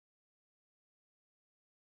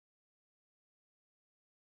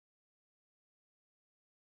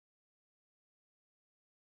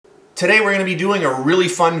Today we're going to be doing a really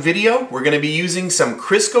fun video. We're going to be using some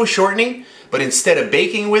Crisco shortening, but instead of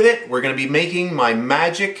baking with it, we're going to be making my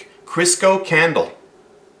magic Crisco candle.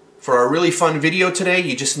 For our really fun video today,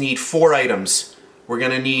 you just need 4 items. We're going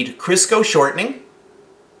to need Crisco shortening,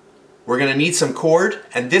 we're going to need some cord,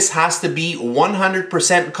 and this has to be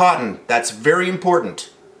 100% cotton. That's very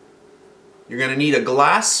important. You're going to need a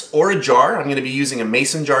glass or a jar. I'm going to be using a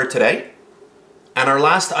mason jar today. And our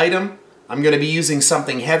last item, I'm going to be using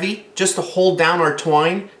something heavy just to hold down our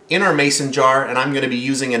twine in our mason jar, and I'm going to be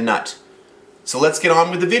using a nut. So let's get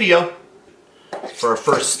on with the video. For our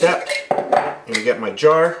first step, I'm going to get my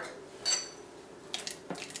jar.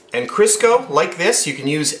 And Crisco, like this, you can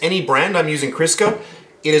use any brand. I'm using Crisco.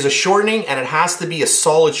 It is a shortening, and it has to be a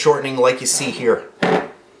solid shortening like you see here. And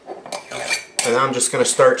I'm just going to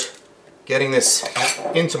start getting this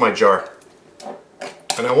into my jar.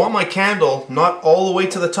 And I want my candle not all the way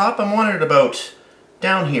to the top, I want it about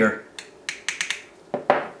down here.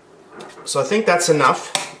 So I think that's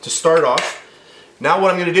enough to start off. Now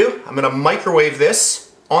what I'm going to do, I'm going to microwave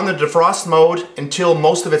this on the defrost mode until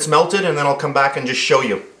most of it's melted, and then I'll come back and just show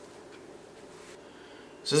you.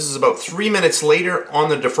 So this is about 3 minutes later on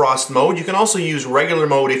the defrost mode. You can also use regular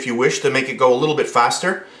mode if you wish to make it go a little bit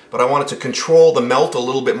faster, but I wanted to control the melt a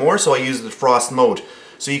little bit more, so I use the defrost mode.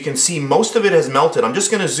 So you can see most of it has melted. I'm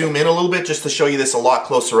just going to zoom in a little bit just to show you this a lot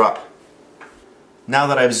closer up. Now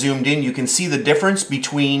that I've zoomed in, you can see the difference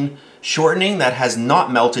between shortening that has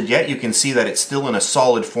not melted yet. You can see that it's still in a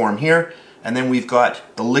solid form here, and then we've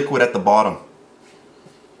got the liquid at the bottom.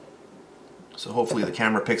 So hopefully the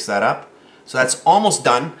camera picks that up. So that's almost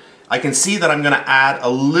done. I can see that I'm going to add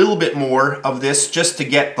a little bit more of this just to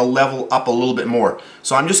get the level up a little bit more.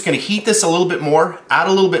 So I'm just going to heat this a little bit more, add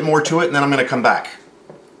a little bit more to it, and then I'm going to come back.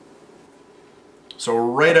 So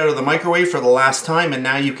right out of the microwave for the last time, and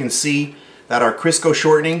now you can see that our Crisco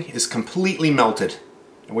shortening is completely melted.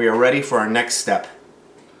 And we are ready for our next step.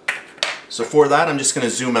 So for that, I'm just going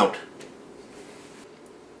to zoom out.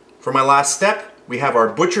 For my last step, we have our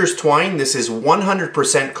butcher's twine. This is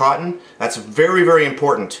 100% cotton. That's very, very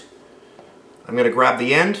important. I'm going to grab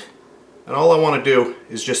the end, and all I want to do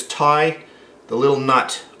is just tie the little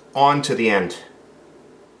nut onto the end.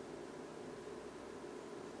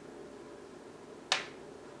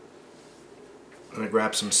 I'm going to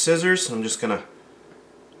grab some scissors. I'm just going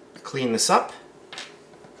to clean this up.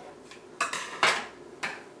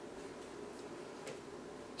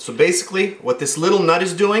 So basically what this little nut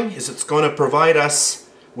is doing is it's going to provide us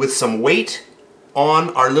with some weight on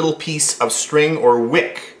our little piece of string or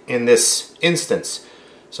wick in this instance.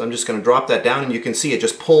 So I'm just going to drop that down, and you can see it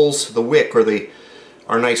just pulls the wick or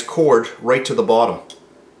our nice cord right to the bottom.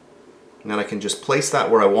 And then I can just place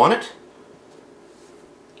that where I want it.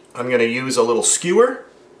 I'm going to use a little skewer.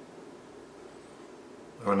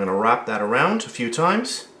 I'm going to wrap that around a few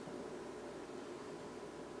times.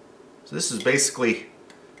 So this is basically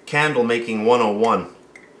candle making 101,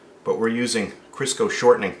 but we're using Crisco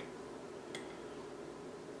shortening.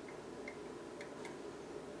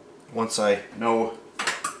 Once I know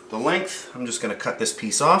the length, I'm just going to cut this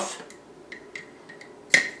piece off.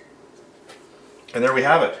 And there we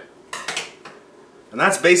have it. And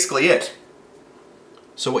that's basically it.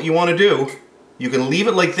 So what you want to do, you can leave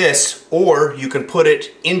it like this, or you can put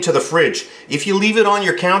it into the fridge. If you leave it on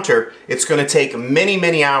your counter, it's going to take many,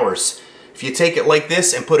 many hours. If you take it like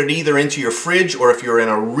this and put it either into your fridge, or if you're in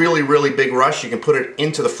a really, really big rush, you can put it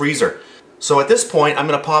into the freezer. So at this point, I'm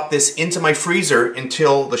going to pop this into my freezer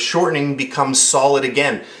until the shortening becomes solid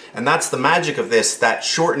again. And that's the magic of this, that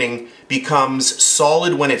shortening becomes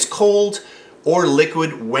solid when it's cold or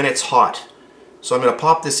liquid when it's hot. So I'm going to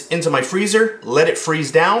pop this into my freezer, let it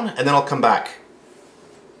freeze down, and then I'll come back.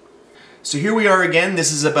 So here we are again.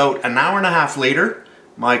 This is about an hour and a half later.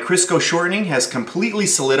 My Crisco shortening has completely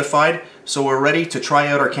solidified, so we're ready to try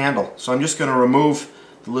out our candle. So I'm just going to remove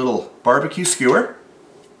the little barbecue skewer.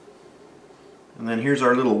 And then here's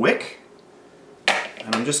our little wick.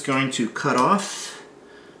 And I'm just going to cut off,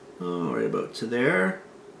 right about to there.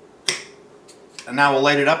 And now we'll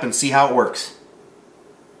light it up and see how it works.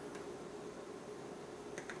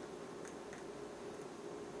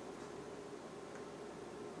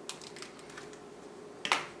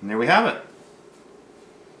 And there we have it.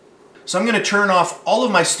 So I'm going to turn off all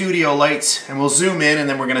of my studio lights, and we'll zoom in, and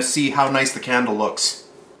then we're going to see how nice the candle looks.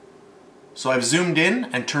 So I've zoomed in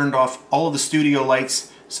and turned off all of the studio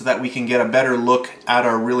lights so that we can get a better look at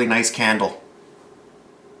our really nice candle.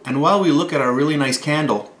 And while we look at our really nice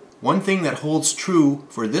candle, one thing that holds true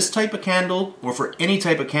for this type of candle, or for any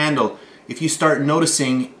type of candle, if you start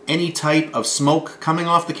noticing any type of smoke coming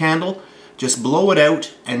off the candle, just blow it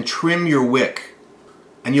out and trim your wick.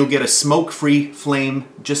 and you'll get a smoke-free flame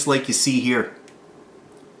just like you see here.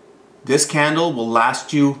 This candle will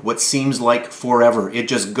last you what seems like forever. It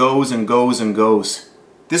just goes and goes and goes.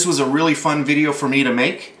 This was a really fun video for me to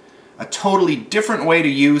make. A totally different way to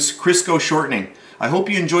use Crisco shortening. I hope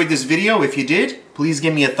you enjoyed this video. If you did, please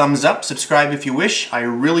give me a thumbs up, subscribe if you wish. I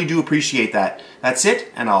really do appreciate that. That's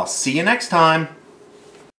it, and I'll see you next time.